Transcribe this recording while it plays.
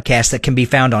Podcast that can be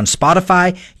found on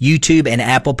Spotify, YouTube, and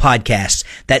Apple Podcasts.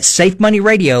 That's Safe Money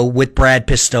Radio with Brad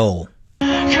Pistole.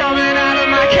 Coming out of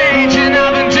my cage and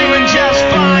I've been doing just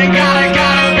fine.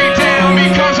 Gotta be down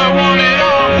because I want it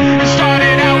all. It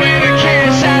started out with a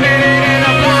kiss, how did it end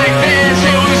up like this?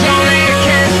 It was only a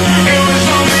kiss, it was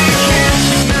only a kiss.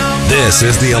 This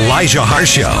is the Elijah Haahr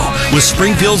Show with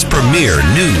Springfield's premier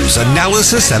news,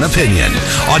 analysis, and opinion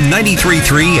on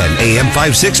 93.3 and AM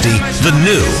 560, the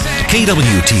new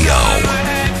KWTO.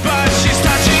 But she's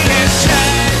touching his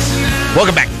chest.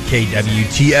 Welcome back to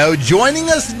KWTO. Joining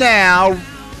us now,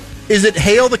 is it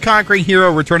Hail the Conquering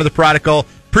Hero, Return of the Prodigal?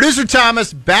 Producer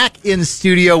Thomas back in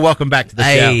studio. Welcome back to the show.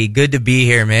 Hey, good to be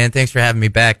here, man. Thanks for having me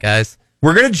back, guys.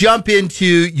 We're going to jump into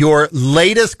your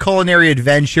latest culinary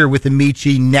adventure with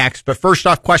Amici next. But first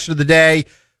off, question of the day.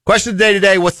 Question of the day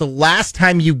today, what's the last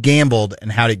time you gambled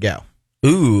and how'd it go?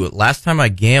 Ooh, last time I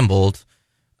gambled,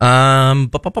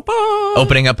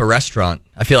 Opening up a restaurant.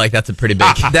 I feel like that's a pretty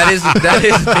big. that is a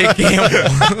big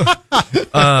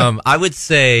gamble. I would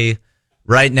say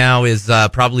right now is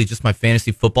probably just my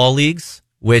fantasy football leagues,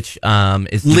 which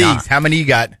is Leagues. How many you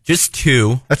got? just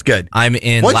two. That's good. I'm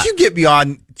in. Once you get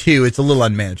beyond two, it's a little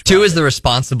unmanageable. 2 is the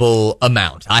responsible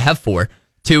amount. I have 4.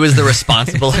 2 is the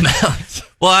responsible amount.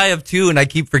 Well, I have 2, and I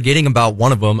keep forgetting about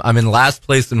one of them. I'm in last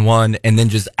place in one, and then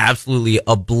just absolutely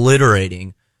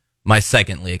obliterating my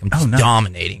second league. I'm just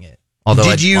dominating it.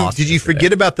 Although did you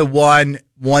forget about the one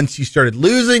once you started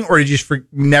losing, or did you just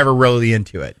never really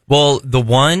into it? Well, the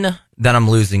one that I'm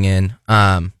losing in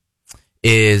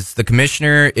is the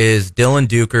commissioner is Dylan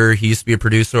Duker. He used to be a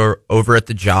producer over at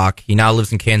the Jock. He now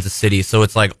lives in Kansas City, so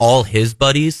it's like all his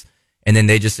buddies, and then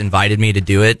they just invited me to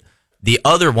do it. The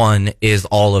other one is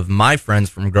all of my friends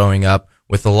from growing up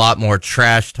with a lot more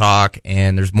trash talk,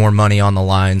 and there's more money on the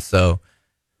line, so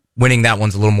winning that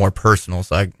one's a little more personal,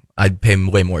 so I'd pay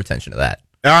way more attention to that.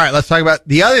 All right, let's talk about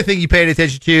the other thing you paid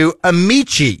attention to,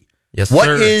 Amici. Yes, What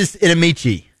sir. is an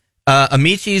Amici?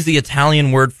 Amici is the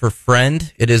Italian word for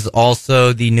friend. It is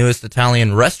also the newest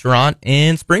Italian restaurant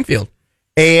in Springfield.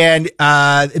 And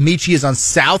Amici is on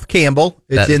South Campbell.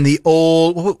 It's in the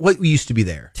old, what used to be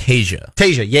there? Tasia.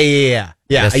 Tasia, yeah.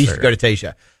 Yes, I used sir. to go to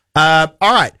Tasia.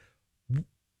 All right.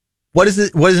 What is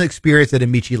an experience at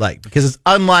Amici like? Because it's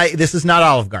unlike, this is not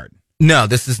Olive Garden. No,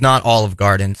 this is not Olive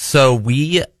Garden. So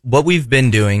what we've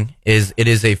been doing is it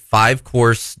is a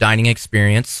 5-course dining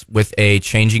experience with a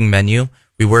changing menu.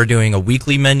 We were doing a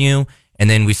weekly menu, and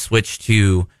then we switched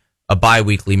to a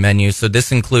bi-weekly menu. So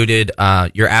this included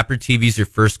your aperitifs, your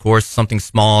first course, something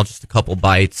small, just a couple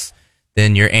bites.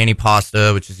 Then your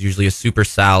antipasta, which is usually a super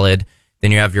salad.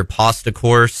 Then you have your pasta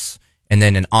course, and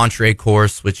then an entree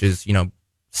course, which is,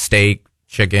 steak,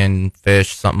 chicken,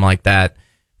 fish, something like that,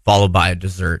 followed by a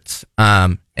dessert.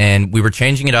 And we were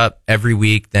changing it up every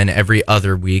week, then every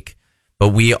other week. But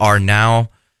we are now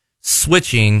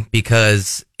switching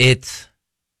because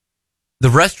the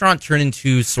restaurant turned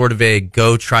into sort of a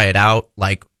go try it out,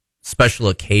 like special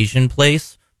occasion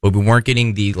place, but we weren't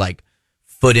getting the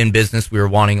foot in business we were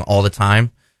wanting all the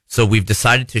time. So we've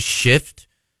decided to shift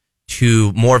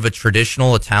to more of a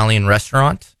traditional Italian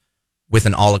restaurant with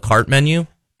an a la carte menu.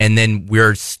 And then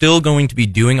we're still going to be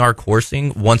doing our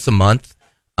coursing once a month,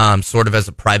 sort of as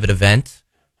a private event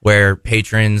where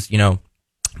patrons,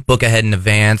 book ahead in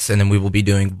advance. And then we will be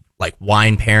doing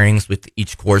wine pairings with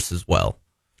each course as well.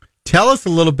 Tell us a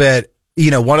little bit,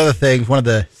 one of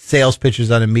the sales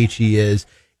pitches on Amici is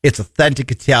it's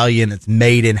authentic Italian, it's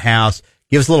made in-house.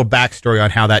 Give us a little backstory on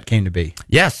how that came to be.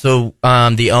 Yeah, so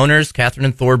the owners, Catherine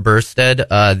and Thor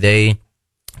Burstead, they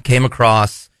came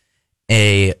across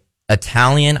a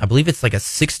Italian, I believe it's like a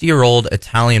 60-year-old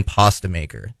Italian pasta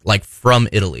maker, from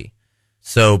Italy.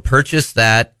 So purchased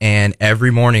that, and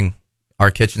every morning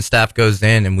our kitchen staff goes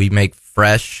in and we make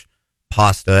fresh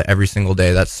pasta every single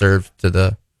day that's served to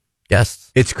the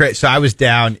guests. It's great. So I was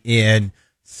down in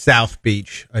South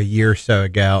Beach a year or so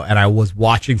ago, and I was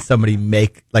watching somebody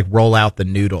roll out the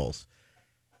noodles.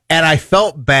 And I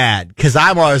felt bad because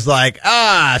I'm always like,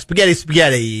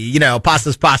 spaghetti,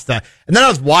 pasta's pasta. And then I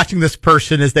was watching this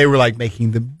person as they were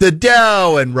making the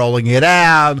dough and rolling it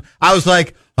out. I was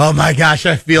like, oh my gosh,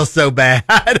 I feel so bad.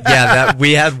 Yeah,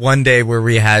 we had one day where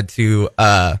we had to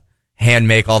hand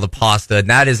make all the pasta, and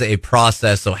that is a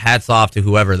process. So hats off to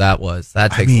whoever that was.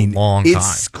 That takes a long time.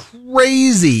 It's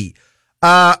crazy.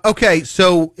 Okay,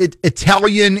 so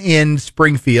Italian in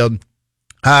Springfield.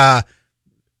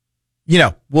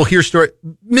 We'll hear story.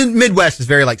 Midwest is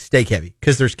very steak heavy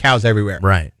because there's cows everywhere.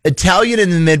 Right. Italian in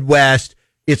the Midwest,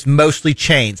 it's mostly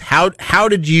chains. How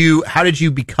did you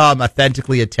become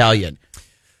authentically Italian?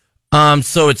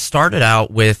 So it started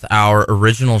out with our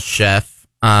original chef,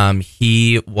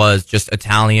 He was just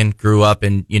Italian, grew up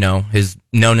in, his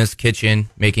Nona's kitchen,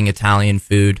 making Italian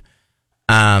food.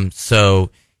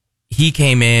 So he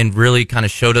came in, really kind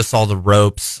of showed us all the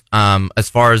ropes, as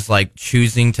far as like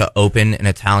choosing to open an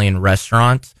Italian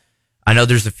restaurant. I know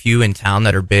there's a few in town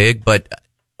that are big, but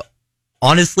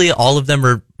honestly, all of them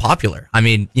are popular. I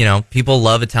mean, people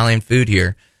love Italian food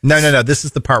here. No. This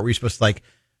is the part where you're supposed to like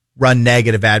run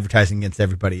negative advertising against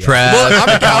everybody else. Well,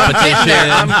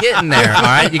 I'm getting there. All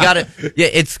right, you got it. Yeah,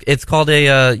 it's called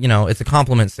a it's a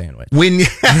compliment sandwich. When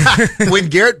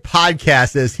Garrett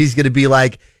podcasts this, he's going to be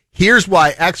like, "Here's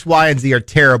why X, Y, and Z are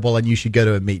terrible, and you should go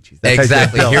to Amici."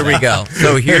 Exactly. Here we go.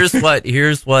 So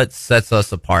here's what sets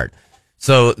us apart.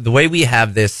 So the way we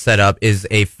have this set up is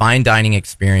a fine dining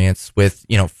experience with,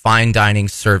 fine dining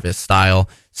service style,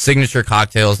 signature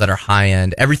cocktails that are high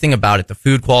end, everything about it. The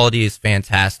food quality is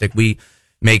fantastic. We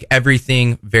make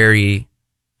everything very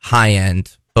high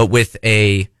end, but with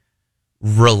a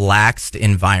relaxed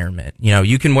environment.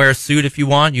 You can wear a suit if you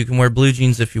want. You can wear blue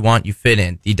jeans if you want. You fit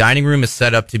in. The dining room is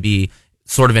set up to be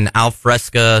sort of an al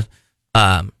fresco,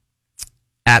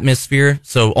 atmosphere.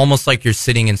 So almost like you're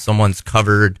sitting in someone's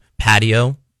covered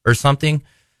patio or something.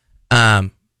 But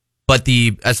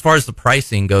as far as the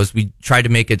pricing goes, we try to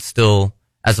make it still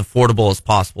as affordable as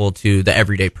possible to the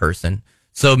everyday person.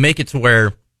 So make it to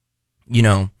where,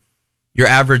 your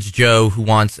average Joe who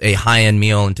wants a high-end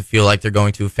meal and to feel like they're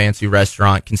going to a fancy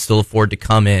restaurant can still afford to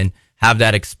come in, have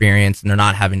that experience, and they're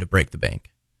not having to break the bank.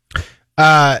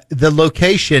 The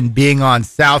location being on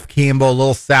South Campbell, a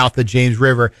little south of James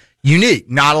River, unique.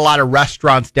 Not a lot of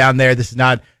restaurants down there. This is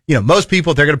not, most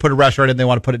people, if they're going to put a restaurant in, they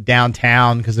want to put it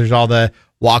downtown because there's all the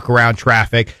walk around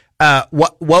traffic.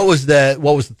 What was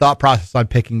the thought process on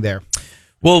picking there?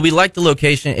 Well, we like the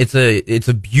location. It's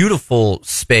a beautiful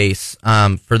space.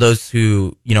 For those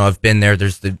who, have been there,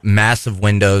 there's the massive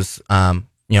windows,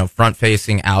 front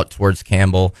facing out towards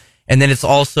Campbell. And then it's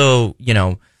also,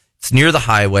 it's near the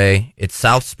highway. It's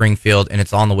South Springfield and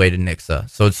it's on the way to Nixa.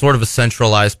 So it's sort of a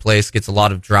centralized place, gets a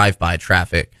lot of drive-by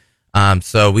traffic.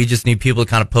 So we just need people to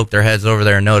kind of poke their heads over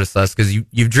there and notice us because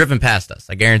you've driven past us.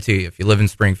 I guarantee you, if you live in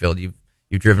Springfield, you've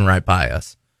driven right by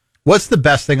us. What's the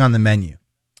best thing on the menu?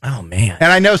 Oh man.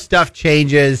 And I know stuff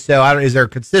changes, so is there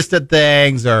consistent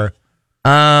things or?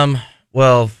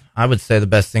 Well, I would say the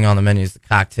best thing on the menu is the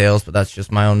cocktails, but that's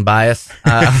just my own bias.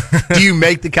 Do you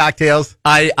make the cocktails?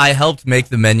 I helped make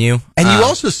the menu. And you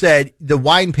also said the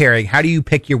wine pairing. How do you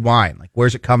pick your wine? Like,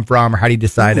 where's it come from or how do you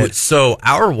decide it? So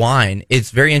our wine, it's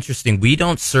very interesting. We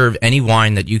don't serve any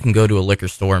wine that you can go to a liquor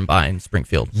store and buy in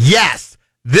Springfield.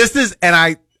 This is, and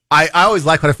I always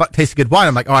like when I taste a good wine.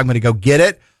 I'm like, I'm going to go get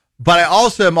it. But I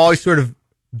also am always sort of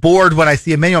bored when I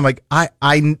see a menu. I'm like,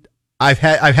 I've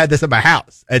had this at my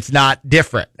house. It's not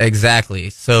different.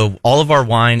 Exactly. So all of our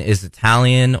wine is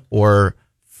Italian or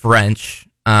French.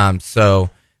 So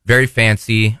very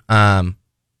fancy, high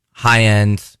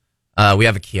end. We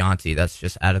have a Chianti that's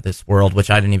just out of this world, which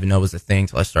I didn't even know was a thing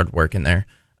until I started working there.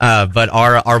 But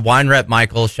our wine rep,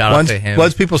 Michael, shout out to him.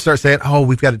 Once people start saying,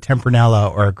 we've got a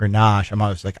Tempranillo or a Grenache, I'm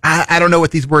always like, I don't know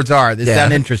what these words are. This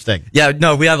sound interesting. Yeah,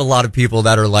 no, we have a lot of people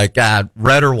that are like,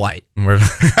 red or white.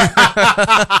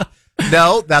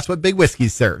 No, that's what Big Whiskey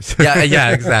serves. yeah,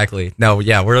 exactly. No,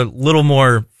 yeah, we're a little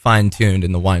more fine-tuned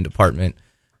in the wine department.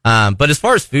 But as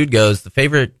far as food goes, the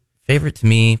favorite to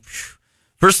me,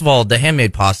 first of all, the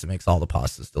handmade pasta makes all the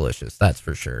pastas delicious. That's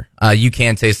for sure. You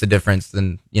can taste the difference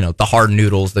than, the hard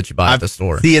noodles that you buy at the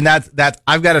store. See, and that's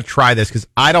I've got to try this because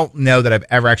I don't know that I've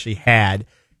ever actually had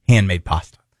handmade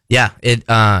pasta. Yeah,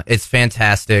 it's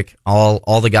fantastic.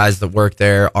 All the guys that work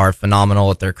there are phenomenal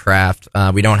at their craft.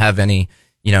 We don't have any,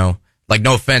 like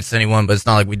no offense to anyone, but it's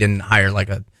not like we didn't hire like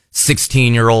a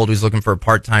 16-year-old who's looking for a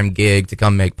part-time gig to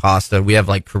come make pasta. We have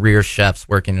like career chefs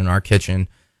working in our kitchen.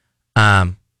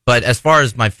 But as far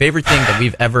as my favorite thing that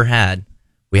we've ever had,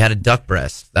 we had a duck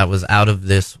breast that was out of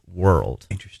this world.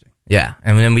 Interesting. Yeah.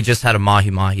 And then we just had a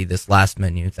mahi-mahi, this last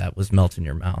menu that was melt in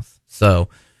your mouth. So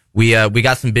we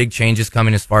got some big changes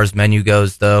coming as far as menu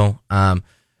goes, though.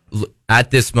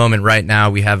 At this moment right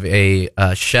now, we have a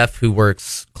chef who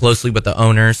works closely with the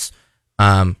owners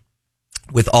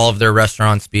with all of their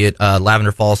restaurants, be it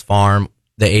Lavender Falls Farm,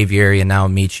 the Aviary, and now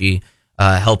Amici,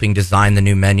 helping design the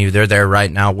new menu. They're there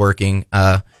right now working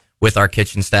with our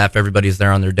kitchen staff. Everybody's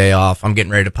there on their day off. I'm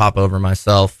getting ready to pop over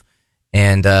myself.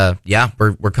 And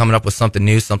we're coming up with something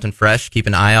new, something fresh. Keep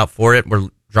an eye out for it. We're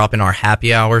dropping our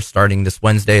happy hour starting this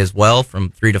Wednesday as well from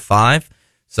 3 to 5.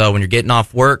 So when you're getting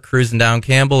off work, cruising down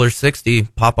Campbell or 60,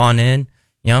 pop on in,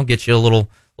 get you a little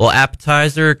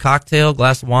appetizer, cocktail,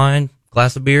 glass of wine,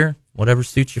 glass of beer, whatever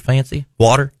suits your fancy.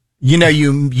 Water.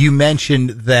 You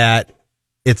mentioned that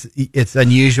it's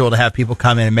unusual to have people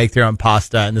come in and make their own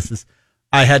pasta. And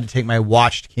I had to take my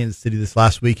watch to Kansas City this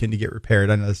last weekend to get repaired.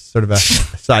 I know it's sort of a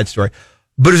side story,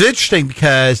 but it was interesting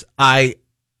because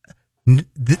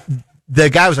the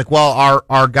guy was like, well,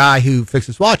 our guy who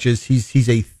fixes watches, he's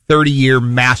a 30-year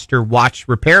master watch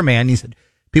repairman. He said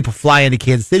people fly into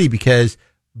Kansas City because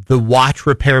the watch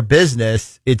repair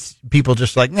business, it's people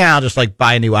just like, I'll just like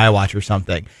buy a new iWatch or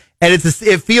something. And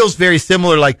it feels very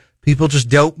similar. Like people just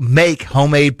don't make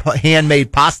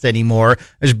handmade pasta anymore.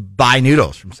 They just buy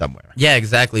noodles from somewhere. Yeah,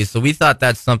 exactly. So we thought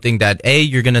that's something that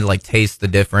you're going to like taste the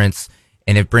difference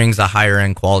and it brings a higher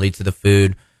end quality to the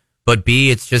food. But B,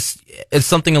 it's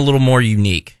something a little more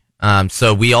unique.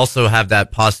 So we also have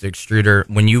that pasta extruder.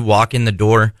 When you walk in the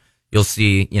door, you'll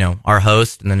see, our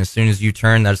host. And then as soon as you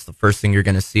turn, that's the first thing you're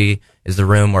going to see is the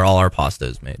room where all our pasta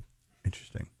is made.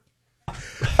 Interesting.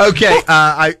 Okay,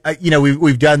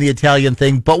 we've done the Italian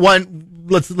thing, but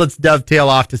let's dovetail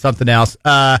off to something else.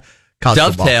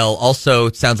 Dovetail also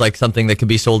sounds like something that could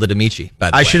be sold at Amici. By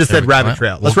the way, I should have said rabbit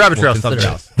trail. Let's rabbit trail something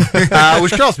else.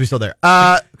 Which could also be still there.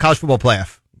 College football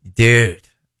playoff, dude.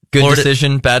 Good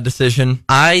decision, bad decision.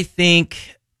 I think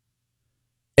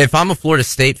if I'm a Florida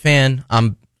State fan,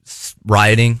 I'm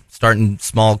rioting, starting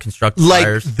small constructive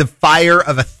fires, like the fire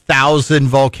of 1,000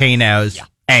 volcanoes. Yeah.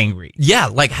 Angry. Yeah,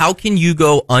 like how can you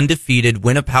go undefeated,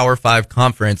 win a Power 5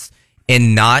 conference,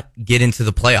 and not get into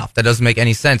the playoff? That doesn't make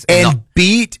any sense. And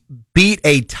beat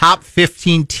a top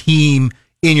 15 team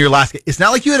in your last game. It's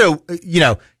not like you had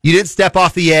you didn't step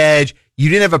off the edge. You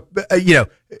didn't have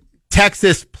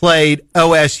Texas played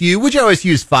OSU, which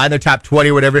OSU is fine. They're top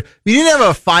 20 or whatever. You didn't have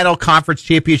a final conference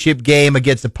championship game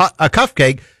against a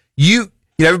cupcake.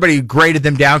 Everybody graded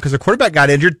them down because the quarterback got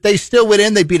injured. They still went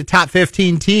in. They beat a top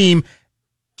 15 team.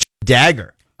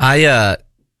 Dagger. I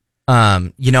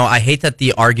hate that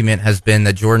the argument has been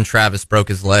that Jordan Travis broke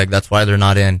his leg. That's why they're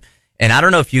not in. And I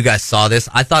don't know if you guys saw this.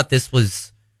 I thought this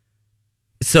was.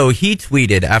 So he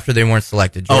tweeted after they weren't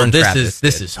selected.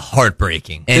 This is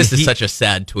heartbreaking. And this is such a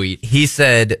sad tweet. He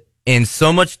said, "In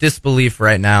so much disbelief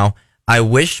right now, I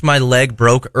wish my leg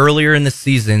broke earlier in the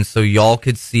season so y'all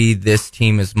could see this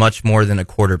team is much more than a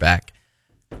quarterback."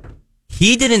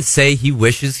 He didn't say he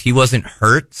wishes he wasn't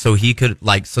hurt so he could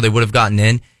so they would have gotten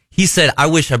in. He said, "I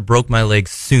wish I broke my leg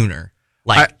sooner."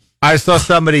 I saw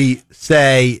somebody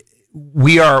say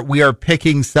we are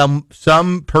picking some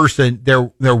person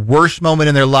their worst moment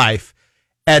in their life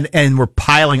and we're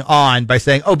piling on by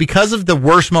saying, "Oh, because of the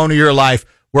worst moment of your life,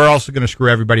 we're also going to screw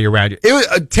everybody around you." It was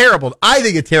a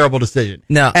terrible decision.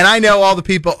 No. And I know all the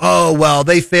people, "Oh, well,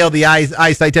 they failed the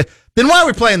eyesight test." Then why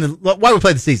we play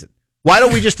the season? Why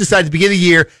don't we just decide at the beginning of the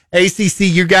year, ACC,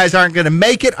 you guys aren't going to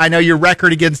make it. I know your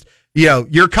record against,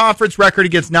 your conference record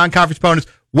against non-conference opponents,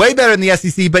 way better than the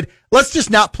SEC, but let's just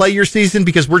not play your season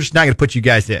because we're just not going to put you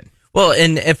guys in. Well,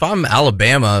 and if I'm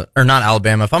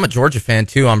if I'm a Georgia fan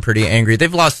too, I'm pretty angry.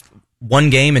 They've lost one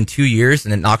game in 2 years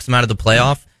and it knocks them out of the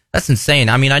playoff. That's insane.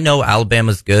 I mean, I know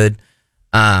Alabama's good.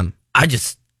 I don't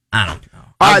know.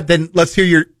 All right, then let's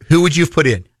hear who would you have put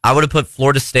in? I would have put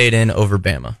Florida State in over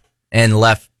Bama. And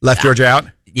left Georgia out?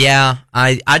 Yeah.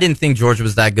 I didn't think Georgia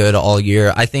was that good all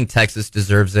year. I think Texas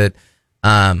deserves it.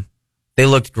 They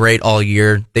looked great all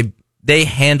year. They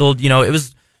handled, it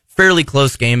was fairly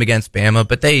close game against Bama,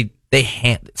 but they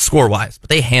score-wise, but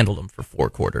they handled them for 4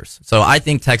 quarters. So I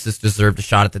think Texas deserved a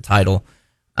shot at the title.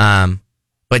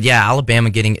 But yeah, Alabama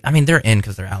they're in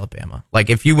because they're Alabama. Like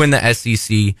if you win the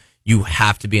SEC, you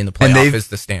have to be in the playoff is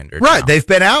the standard. Right. Now. They've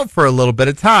been out for a little bit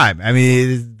of time. I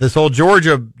mean, this whole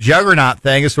Georgia juggernaut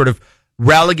thing has sort of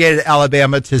relegated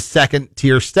Alabama to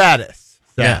second-tier status.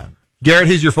 So, yeah. Garrett,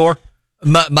 who's your 4?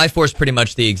 My 4 is pretty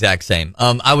much the exact same.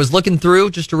 I was looking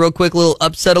through, just a real quick little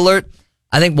upset alert.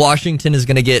 I think Washington is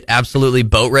going to get absolutely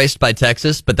boat raced by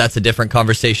Texas, but that's a different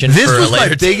conversation for a later This was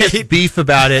my biggest beef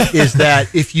about it is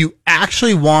that if you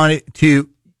actually wanted to,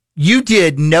 you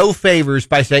did no favors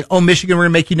by saying, "Oh, Michigan, we're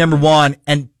going to make you number 1,"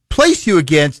 and place you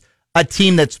against a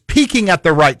team that's peaking at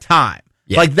the right time.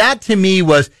 Yeah. Like that to me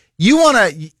was, you want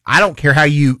to, I don't care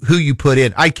who you put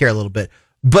in. I care a little bit,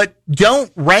 but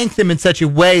don't rank them in such a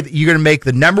way that you're going to make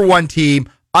the number 1 team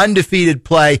undefeated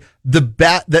play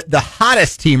the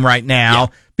hottest team right now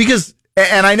because,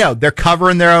 and I know they're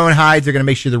covering their own hides. They're going to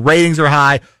make sure the ratings are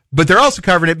high, but they're also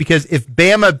covering it because if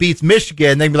Bama beats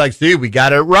Michigan, they'd be like, "See, we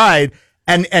got it right."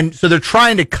 And so they're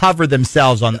trying to cover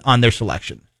themselves on their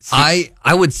selection. I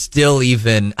would still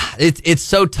it's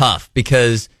so tough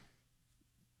because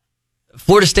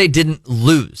Florida State didn't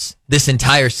lose this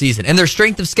entire season. And their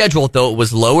strength of schedule, though it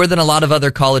was lower than a lot of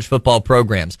other college football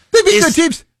programs, they beat good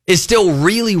teams. Is still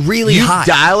really, really high. You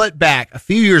dial it back a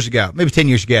few years ago, maybe 10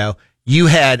 years ago, you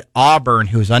had Auburn,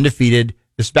 who was undefeated.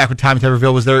 This is back when Tommy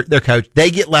Tuberville was their coach.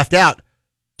 They get left out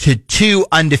to 2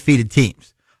 undefeated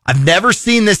teams. I've never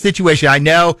seen this situation. I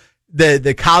know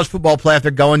the college football playoff,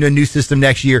 they're going to a new system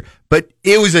next year, but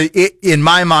in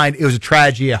my mind, it was a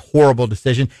tragedy, a horrible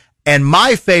decision. And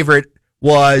my favorite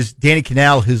was Danny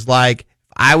Cannell, who's like,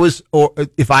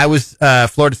 if I was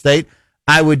Florida State,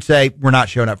 I would say, we're not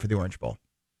showing up for the Orange Bowl.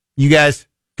 You guys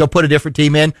go put a different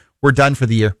team in. We're done for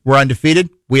the year. We're undefeated.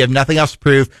 We have nothing else to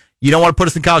prove. You don't want to put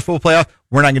us in college football playoff.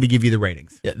 We're not going to give you the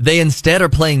ratings. Yeah, they instead are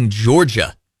playing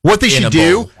Georgia. What they should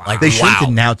do, they shouldn't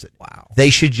announce it. Wow.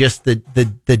 They should just the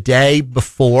day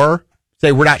before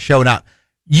say we're not showing up.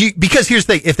 Because here's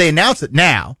the thing: if they announce it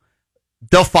now,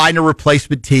 they'll find a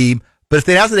replacement team. But if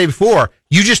they announce it the day before,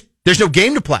 there's no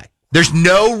game to play. There's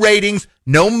no ratings,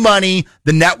 no money.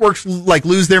 The networks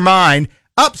lose their mind.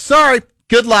 Sorry,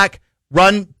 good luck.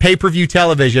 Run pay-per-view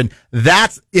television.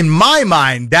 That's, in my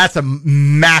mind, that's a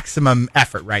maximum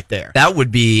effort right there. That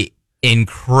would be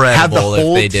incredible. Have the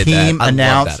whole if they did team that. I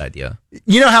announce love that idea.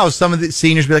 You know how some of the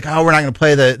seniors be like, oh, we're not going to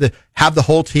play have the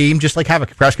whole team, just have a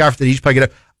press conference that each play get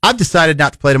up. I've decided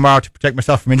not to play tomorrow to protect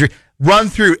myself from injury. Run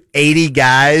through 80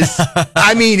 guys.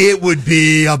 I mean, it would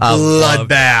be a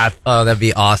bloodbath. Oh, that'd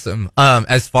be awesome.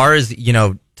 As far as,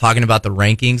 talking about the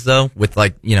rankings though, with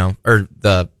or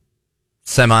the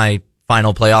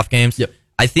semi-final playoff games, yep.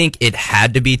 I think it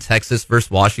had to be Texas versus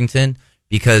Washington,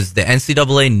 because the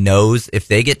NCAA knows if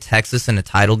they get Texas in a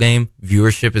title game,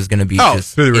 viewership is going to be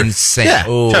just insane. Yeah,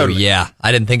 totally. Yeah.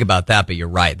 I didn't think about that, but you're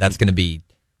right. That's going to be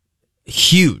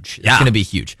huge. It's going to be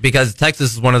huge. Because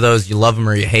Texas is one of those, you love them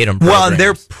or you hate them. Well, and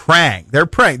they're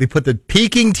praying. They put the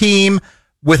peaking team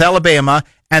with Alabama,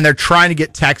 and they're trying to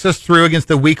get Texas through against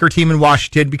the weaker team in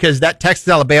Washington, because that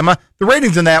Texas-Alabama, the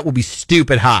ratings in that will be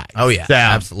stupid high. Oh, yeah, so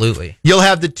absolutely. You'll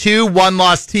have the 2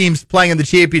 one-loss teams playing in the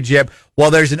championship,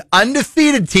 while there's an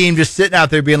undefeated team just sitting out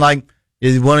there being like,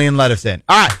 you won't even let us in.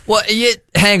 All right. Well,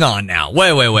 hang on now.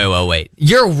 Wait.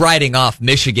 You're writing off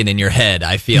Michigan in your head,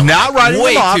 I feel. Not writing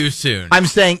way them off. Too soon. I'm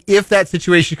saying if that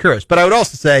situation occurs. But I would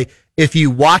also say, if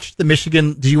you watched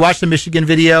did you watch the Michigan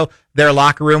video, their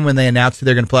locker room, when they announced who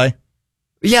they're going to play?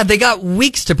 Yeah, they got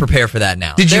weeks to prepare for that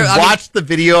now. Did you watch the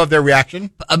video of their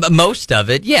reaction? Most of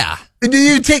it, yeah.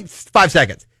 You take 5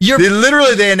 seconds.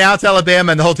 They announce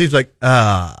Alabama, and the whole team's like,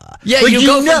 Yeah, you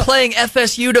go from playing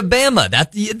FSU to Bama. That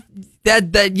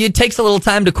it takes a little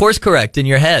time to course correct in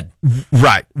your head.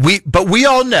 Right. But we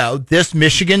all know this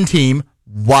Michigan team,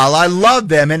 while I love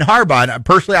them and Harbaugh,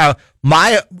 personally,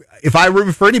 if I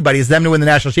root for anybody, it's them to win the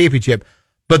national championship.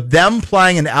 But them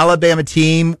playing an Alabama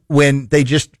team when they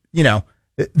just,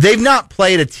 they've not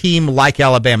played a team like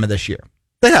Alabama this year.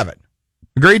 They haven't.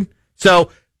 Agreed? So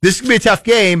this is going to be a tough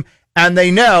game, and they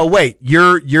know, wait,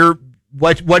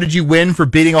 what did you win for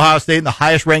beating Ohio State in the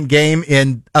highest ranked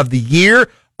game of the year?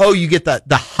 Oh, you get the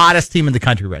hottest team in the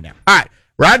country right now. All right,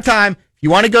 we're out of time. If you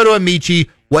want to go to Amici,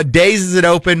 what days is it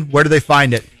open? Where do they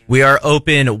find it? We are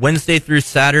open Wednesday through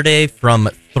Saturday from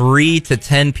 3 to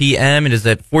 10 p.m. It is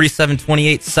at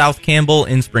 4728 South Campbell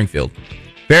in Springfield.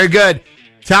 Very good.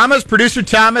 Producer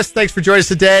Thomas, thanks for joining us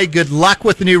today. Good luck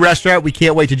with the new restaurant. We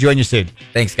can't wait to join you soon.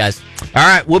 Thanks, guys. All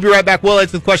right, we'll be right back. We'll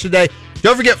answer the question today.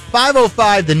 Don't forget,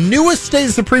 5:05, the newest state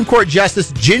Supreme Court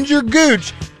Justice, Ginger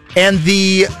Gooch, and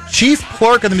the chief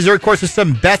clerk of the Missouri court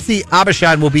system, Betsy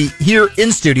Abishan, will be here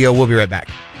in studio. We'll be right back.